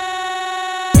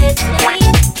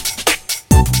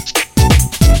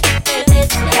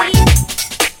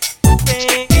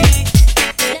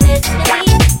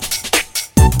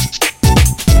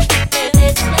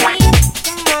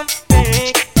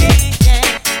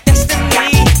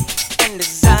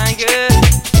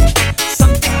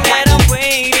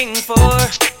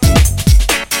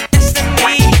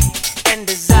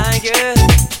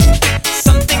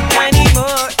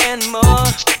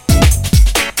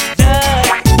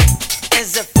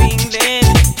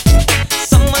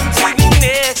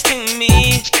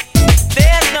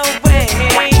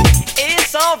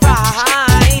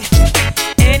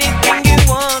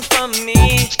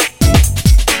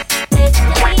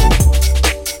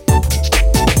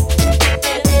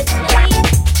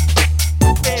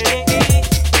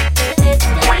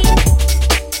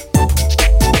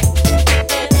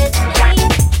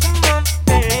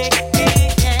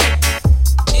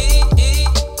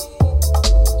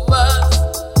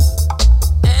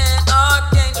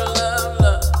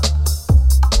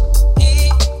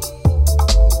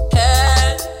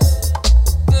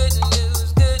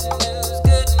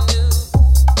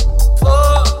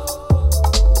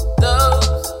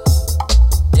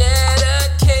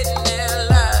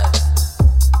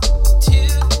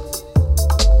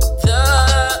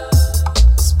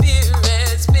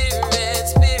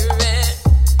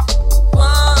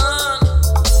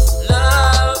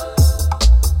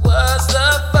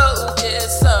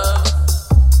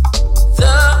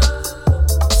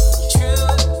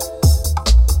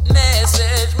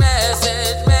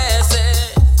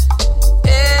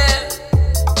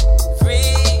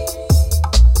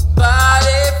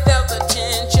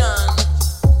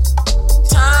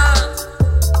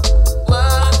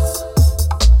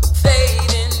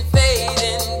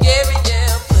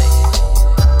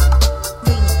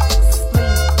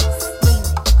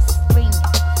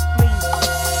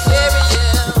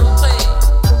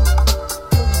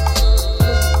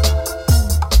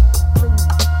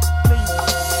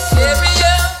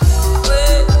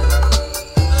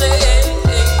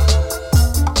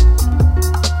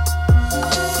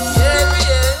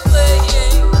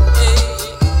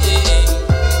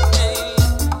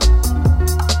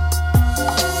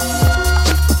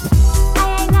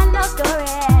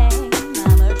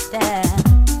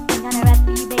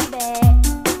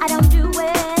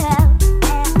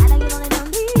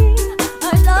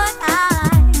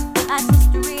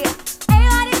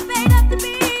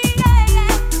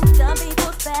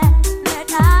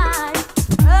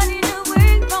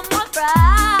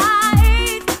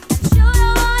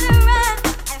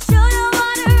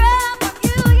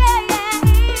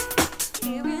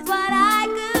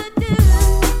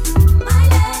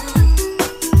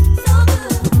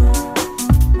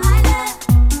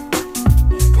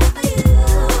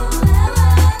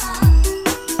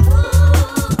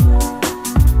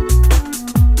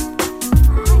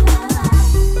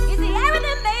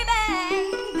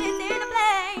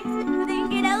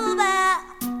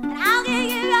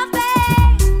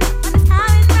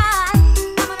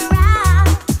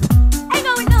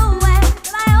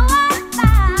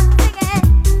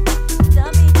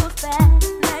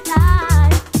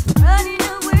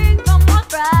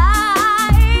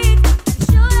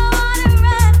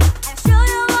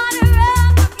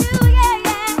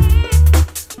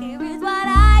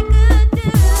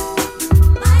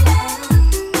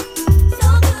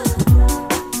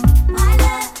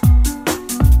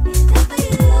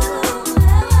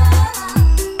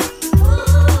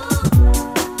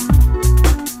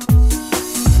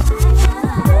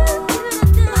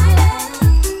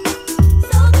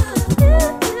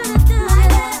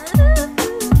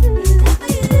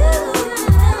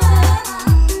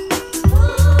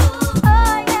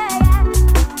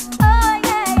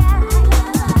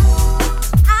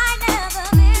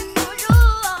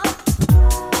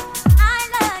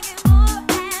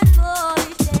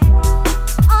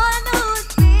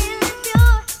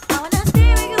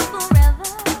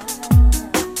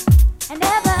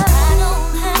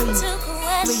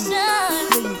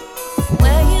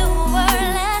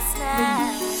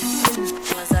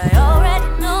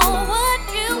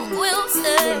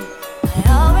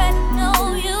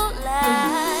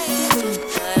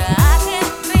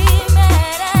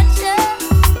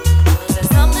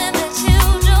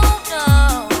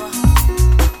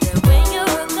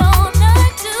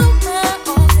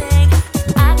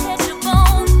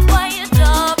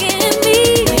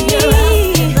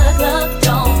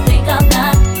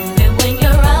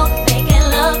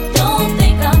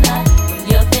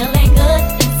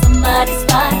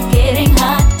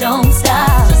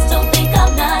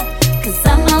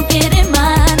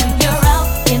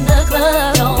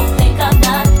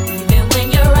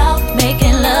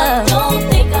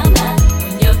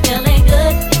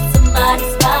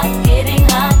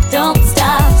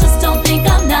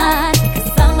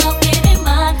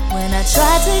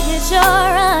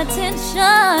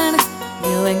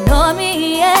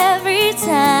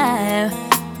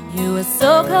 were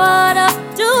so caught up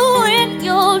doing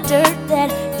your dirt that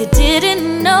you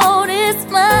didn't notice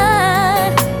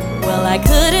mine. Well, I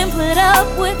couldn't put up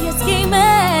with your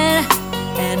scheming,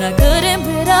 and I couldn't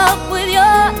put up with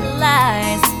your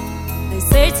lies. They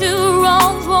say two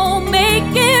wrongs won't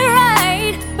make it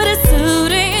right, but it's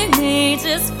suiting me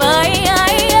just fine.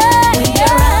 When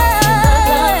you're out in the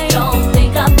club, don't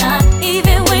think I'm not.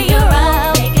 Even when you're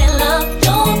out making love,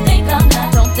 don't think I'm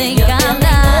not. Don't think I'm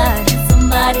not. In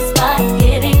somebody's spot,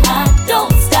 getting hot.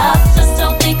 Don't stop, just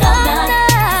don't think I'm not.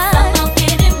 'Cause I'm not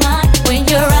getting mine. When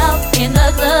you're out in the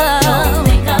club, don't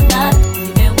think I'm not.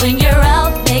 Even when you're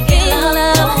out making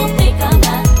love, don't think I'm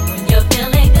not. When you're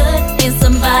feeling good in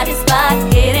somebody's spot,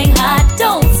 getting hot.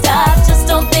 Don't stop, just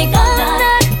don't think I'm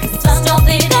not. 'Cause just don't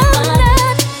think I'm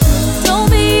not. Don't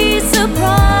be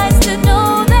surprised to know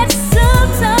that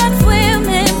sometimes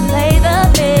women play the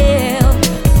field.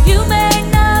 You may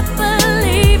not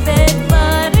believe it,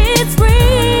 but it's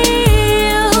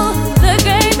real. The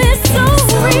game is so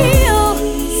real,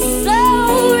 so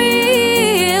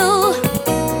real,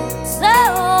 so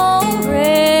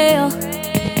real.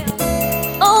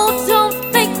 Oh, don't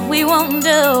think we won't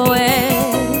do it.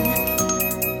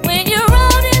 When you're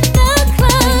out in the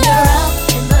club, when you're out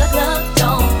in the club,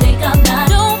 don't think I'm not.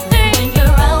 Don't think. When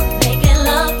you're out making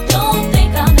love, don't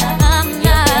think I'm not. I'm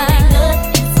not. Feeling good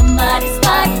in somebody's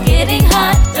spot, getting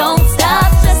hot. Don't stop,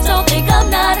 just don't think I'm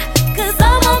not. 'Cause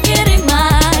I'm all getting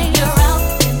mine. You're out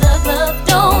in the club,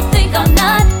 don't think I'm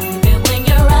not. Even when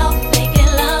you're out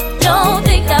making love, don't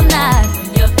think I'm not. When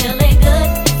you're feeling good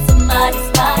in somebody's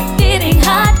spot, getting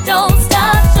hot. Don't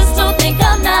stop, just don't think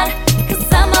I'm not. 'Cause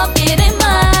I'm all getting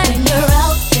mine. When you're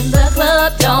out in the club,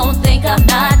 don't think I'm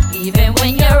not. Even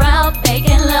when you're out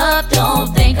making love, don't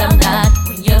think I'm not.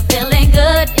 When you're feeling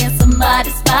good in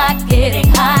somebody's spot, getting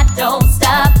hot. Don't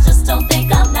stop, just don't think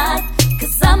I'm not.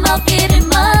 'Cause I'm all getting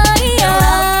mine.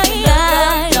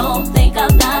 Don't think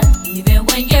I'm not. Even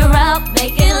when you're out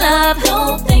making love,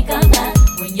 don't think I'm not.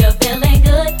 When you're feeling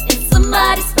good in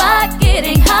somebody's spot,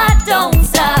 getting hot. Don't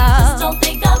stop, just don't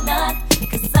think I'm not.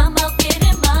 'Cause I'm all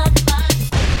getting mine.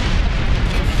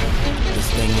 This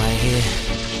thing right here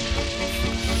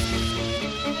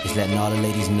is letting all the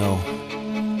ladies know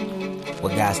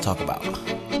what guys talk about.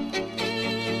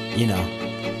 You know,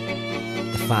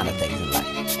 the finer things in life.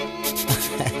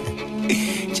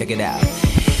 Check it out.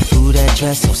 Ooh, that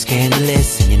dress so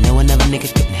scandalous, and you know another nigga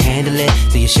couldn't handle it.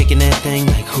 So you're shaking that thing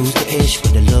like who's the ish,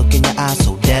 with a look in your eyes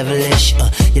so devilish.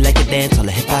 You like to dance on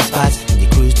the hip hop spots, and you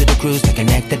cruise to the cruise to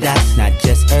connect the dots. Not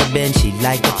just urban, she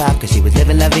liked the pop, 'cause she was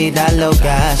living la vida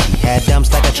loca. She had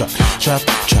dumps like a truck.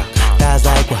 Thighs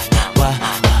like what?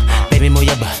 Baby, move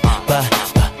your butt.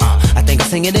 I think I'll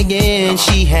sing it again.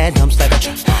 She had dumps like a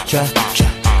truck.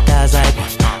 Thighs like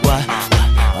what?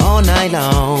 All night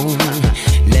long.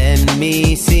 Let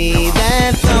me see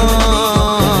that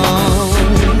thong,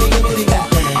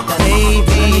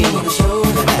 baby.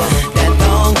 That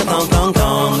thong.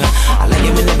 I like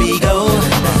it when the beat go.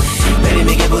 Baby,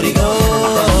 make your booty go.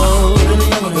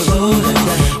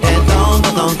 That thong.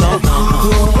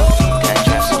 That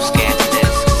dress so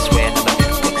scandalous, swear another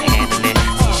nigga couldn't handle it.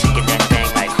 So you shaking that thing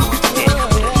like who's the dish,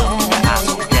 with a look in your eyes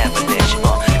so devilish.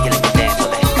 You like to dance on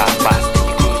the hip hop spots, then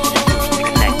you cruise to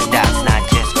connect the dots. Not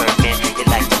just urban, you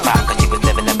like the pop, 'cause you was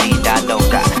living la vida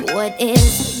loca. What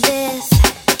is this?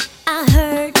 I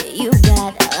heard you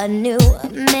got a new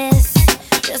miss.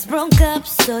 Just broke up,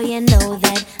 so you know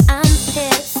that I'm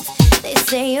pissed. They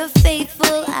say you're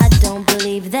faithful, I don't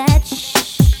believe that.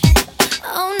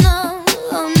 Oh no.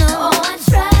 Oh, I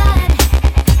tried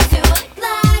to act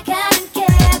like I didn't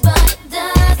care, but it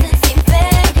doesn't seem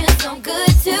fair. You're so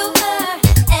good to her,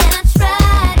 and I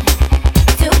tried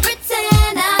to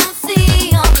pretend I don't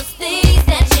see all the things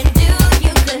that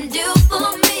you couldn't do for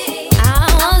me. I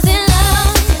was in love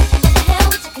with you, what the hell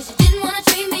with you, 'cause you didn't wanna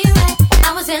treat me right.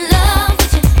 I was in love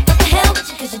with you, what the hell with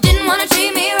you, 'cause you didn't wanna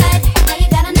treat me right. Now you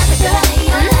got another girl in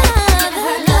your life, giving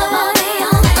her love all day,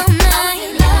 all night. I was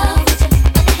in love with you,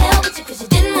 what the hell with you, 'cause you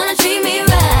didn't wanna treat me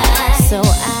right. So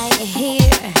I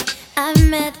hear I've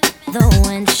met the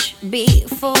wench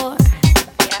before.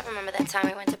 Yeah, I remember that time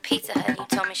we went to Pizza Hut and you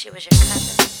told me she was your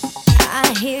cousin. I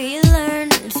hear you learn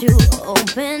to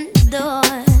open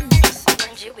doors. When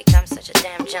did you become such a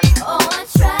damn gentleman? Oh,